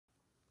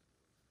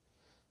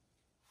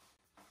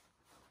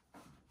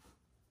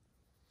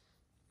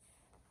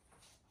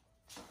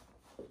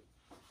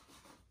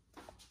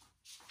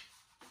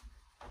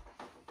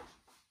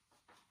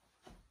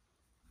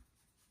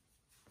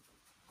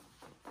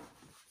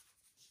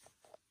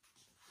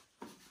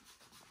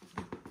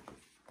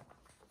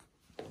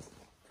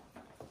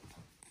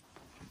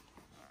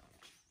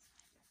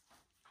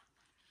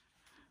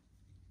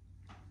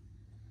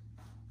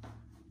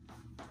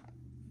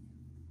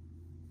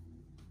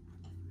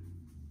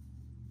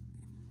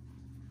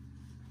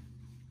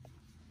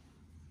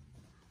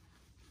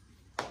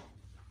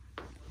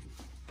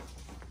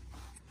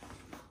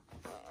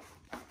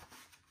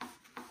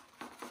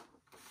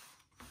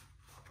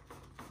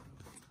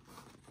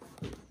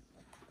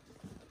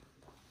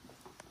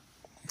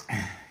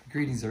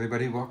Greetings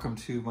everybody, welcome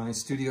to my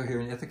studio here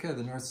in Ithaca,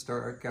 the North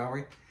Star Art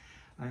Gallery.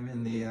 I'm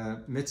in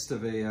the midst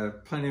of a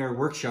plein air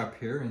workshop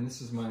here, and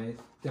this is my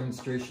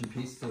demonstration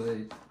piece that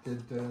I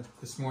did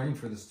this morning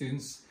for the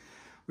students.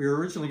 We were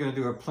originally going to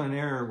do a plein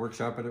air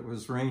workshop, but it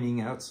was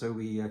raining out, so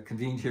we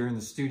convened here in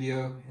the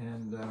studio,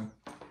 and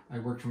I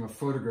worked from a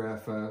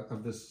photograph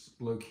of this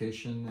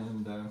location,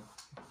 and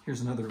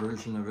here's another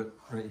version of it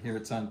right here.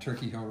 It's on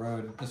Turkey Hill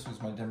Road. This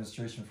was my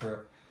demonstration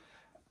for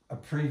a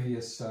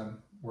previous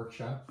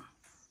workshop.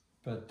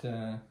 But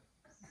come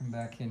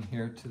back in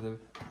here to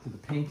the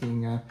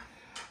painting.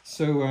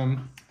 So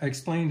I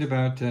explained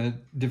about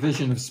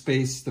division of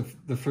space.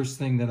 The first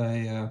thing that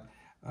I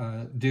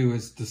do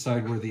is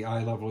decide where the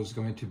eye level is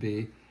going to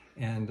be,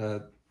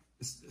 and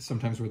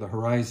sometimes where the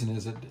horizon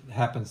is. It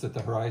happens that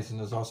the horizon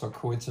is also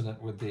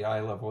coincident with the eye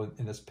level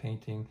in this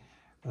painting.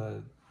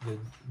 The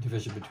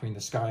division between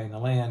the sky and the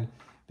land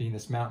being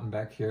this mountain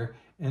back here.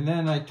 And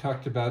then I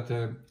talked about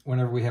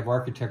whenever we have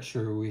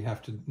architecture, we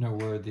have to know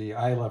where the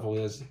eye level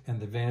is and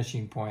the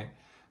vanishing point.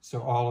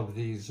 So all of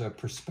these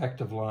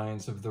perspective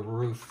lines of the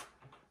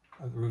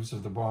roofs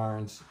of the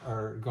barns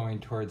are going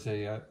towards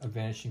a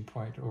vanishing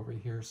point over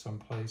here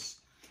someplace.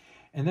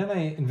 And then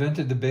I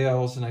invented the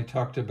bales, and I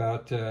talked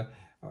about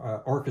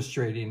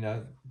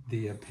orchestrating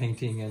the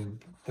painting and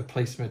the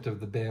placement of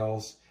the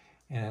bales.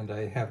 And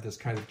I have this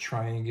kind of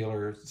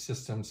triangular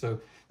system. So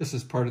this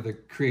is part of the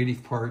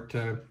creative part.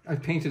 I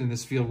painted in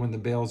this field when the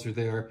bales are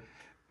there,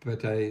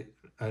 but I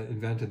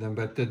invented them.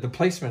 But the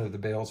placement of the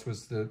bales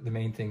was the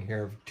main thing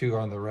here, two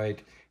on the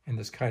right, and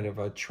this kind of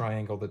a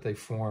triangle that they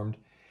formed.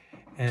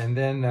 And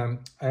then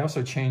I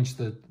also changed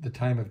the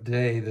time of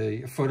day.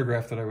 The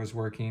photograph that I was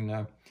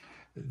working,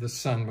 the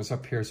sun was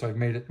up here, so I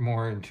made it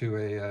more into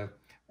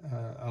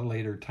a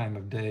later time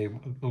of day, a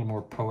little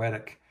more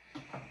poetic.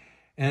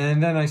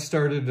 And then I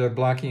started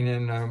blocking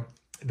in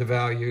the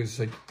values.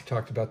 I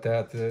talked about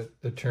that.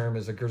 The term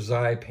is a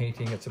grisaille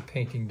painting. It's a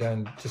painting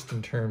done just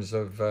in terms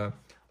of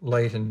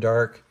light and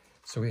dark.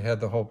 So we had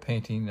the whole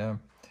painting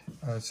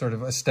sort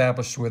of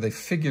established with a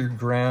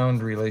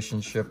figure-ground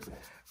relationship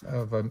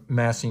of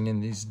massing in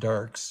these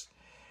darks.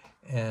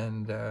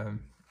 And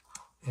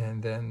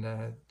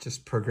then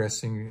just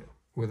progressing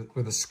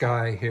with the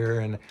sky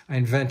here. And I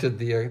invented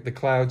the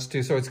clouds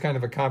too. So it's kind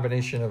of a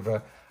combination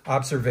of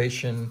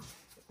observation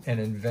and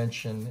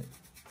invention,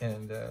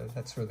 and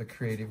that's where the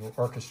creative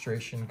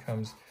orchestration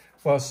comes,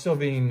 while still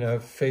being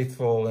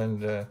faithful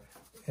and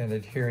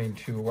adhering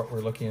to what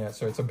we're looking at.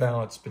 So it's a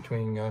balance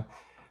between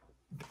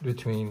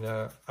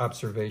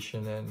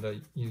observation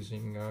and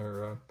using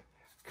our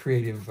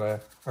creative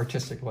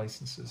artistic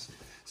licenses.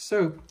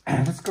 So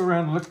let's go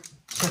around and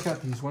check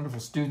out these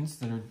wonderful students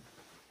that are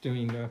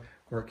doing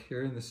work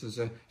here. And this is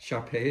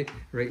Shapé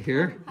right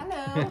here.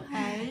 Hello.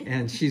 Hi.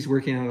 And she's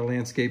working on a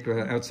landscape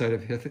outside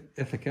of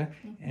Ithaca.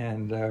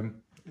 And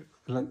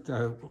what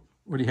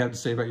do you have to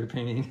say about your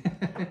painting?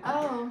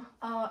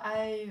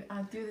 I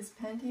do this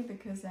painting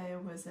because I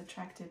was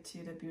attracted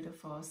to the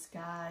beautiful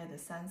sky, the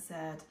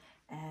sunset,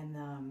 and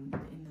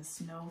in the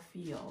snow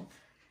field.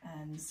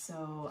 And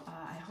so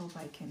I hope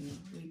I can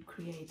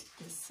recreate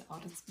this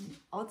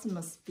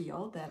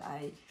atmosphere that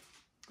I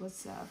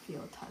was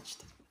feel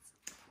touched.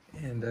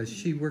 And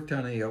she worked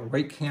on a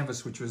white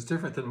canvas, which was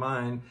different than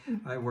mine.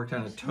 I worked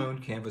on a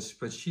toned canvas,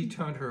 but she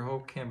toned her whole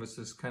canvas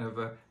this kind of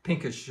a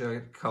pinkish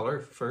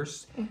color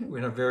first,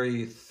 with a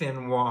very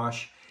thin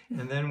wash,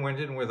 and then went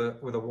in with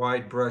a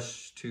wide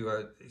brush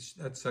to.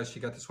 That's how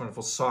she got this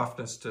wonderful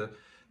softness to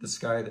the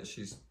sky that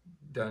she's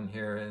done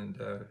here, and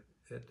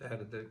it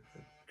added the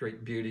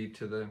great beauty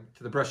to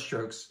the brush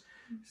strokes.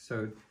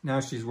 So now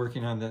she's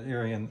working on the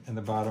area in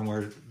the bottom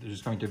where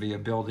there's going to be a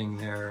building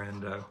there,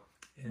 and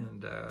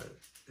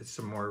it's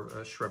some more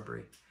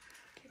shrubbery.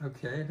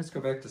 Okay, let's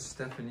go back to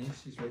Stephanie.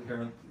 She's right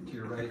here to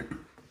your right.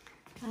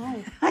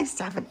 Hi. Hi,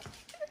 Stephanie.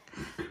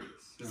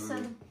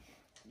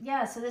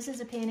 So this is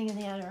a painting in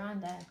the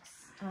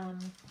Adirondacks,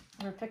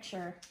 or a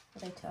picture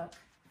that I took.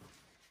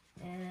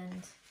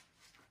 And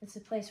it's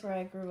a place where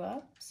I grew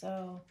up,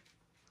 so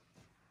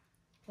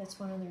that's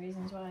one of the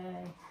reasons why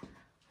I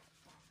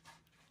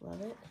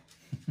love it.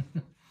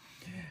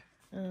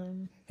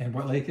 And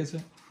what lake is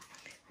it?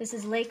 This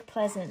is Lake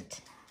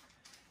Pleasant.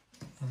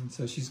 And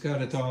so she's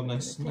got it all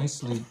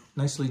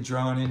nicely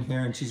drawn in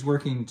here, and she's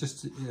working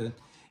just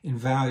in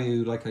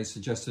value, like I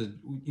suggested,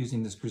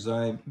 using this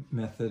grisaille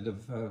method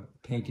of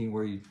painting,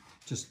 where you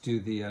just do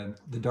the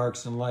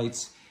darks and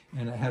lights,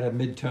 and it had a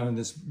mid-tone,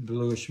 this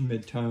bluish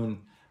mid-tone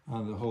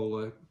on the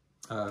whole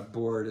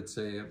board. It's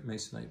a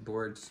masonite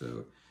board,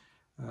 so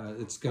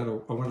it's got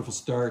a wonderful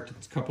start.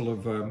 It's a couple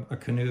of a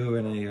canoe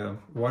and a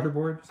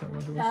waterboard. Is that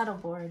what it was?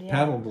 Paddleboard, yeah.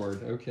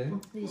 Paddleboard, okay.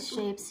 These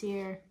shapes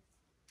here.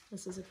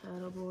 This is a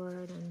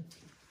paddleboard, and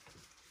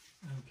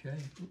okay,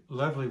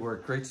 lovely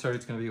work. Great start.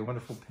 It's going to be a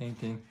wonderful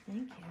painting.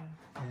 Thank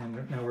you.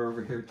 And now we're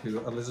over here to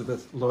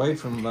Elizabeth Lloyd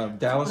from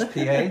Dallas,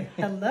 PA.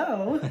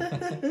 Hello.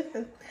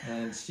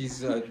 And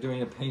she's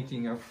doing a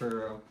painting of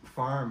her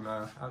farm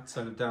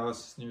outside of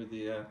Dallas near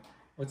the,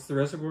 what's the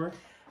reservoir?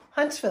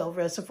 Huntsville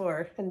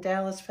Reservoir in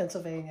Dallas,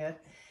 Pennsylvania.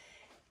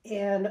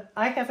 And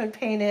I haven't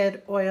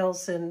painted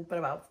oils in but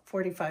about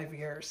 45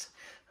 years.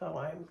 So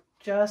I'm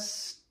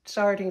just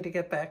starting to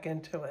get back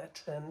into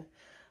it. And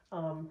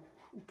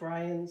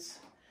Brian's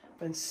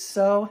been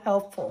so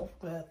helpful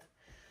with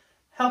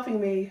helping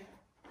me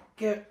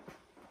get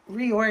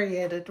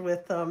reoriented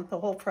with the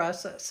whole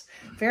process.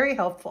 Very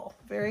helpful,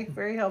 very,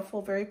 very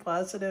helpful, very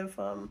positive.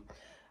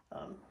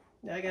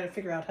 Now I got to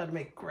figure out how to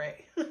make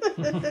gray.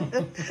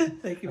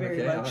 Thank you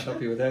very much. I'll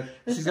help you with that.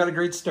 She's got a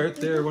great start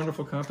there,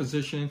 wonderful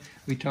composition.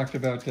 We talked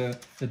about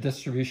the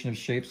distribution of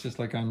shapes, just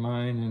like on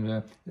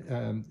mine,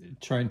 and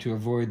trying to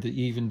avoid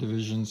the even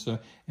divisions.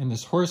 And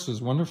this horse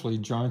was wonderfully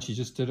drawn. She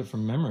just did it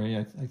from memory.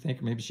 I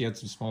think maybe she had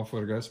some small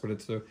photographs, but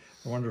it's a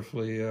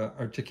wonderfully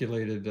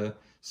articulated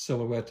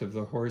silhouette of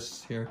the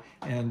horse here.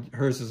 And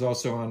hers is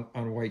also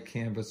on white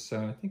canvas.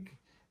 I think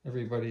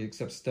everybody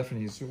except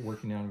Stephanie's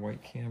working on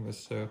white canvas.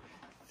 So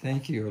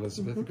thank you,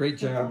 Elizabeth. Great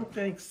job.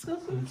 Thanks.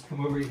 Let's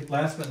come over here.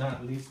 Last but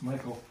not least,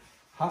 Michael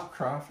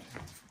Hopcroft,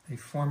 a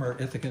former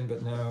Ithacan,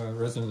 but now a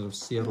resident of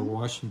Seattle,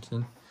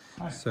 Washington.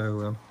 Hi.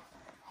 So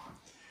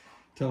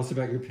tell us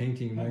about your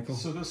painting, Michael.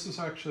 So this is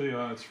actually,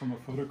 it's from a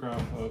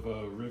photograph of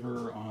a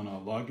river on a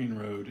logging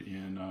road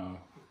in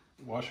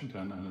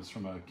Washington, and it's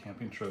from a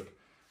camping trip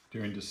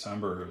during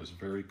December. It was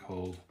very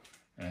cold,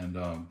 and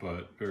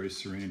but very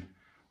serene.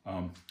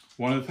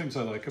 One of the things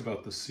I like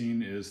about the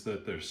scene is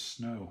that there's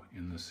snow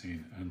in the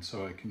scene, and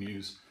so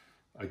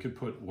I could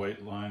put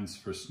white lines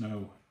for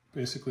snow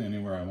basically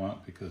anywhere I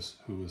want, because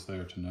who was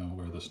there to know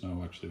where the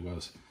snow actually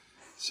was?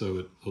 So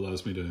it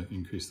allows me to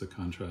increase the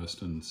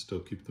contrast and still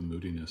keep the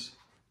moodiness.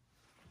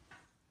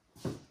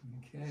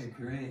 Okay,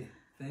 great.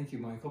 Thank you,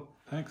 Michael.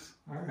 Thanks.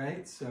 All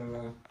right,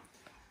 so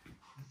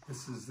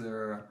this is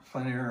their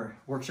plein air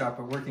workshop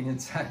of working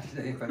inside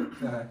today, but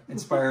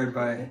inspired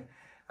by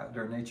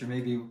outdoor nature.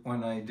 Maybe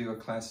when I do a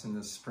class in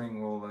the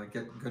spring, we'll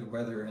get good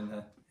weather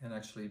and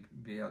actually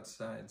be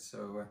outside.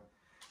 So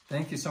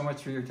thank you so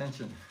much for your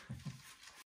attention.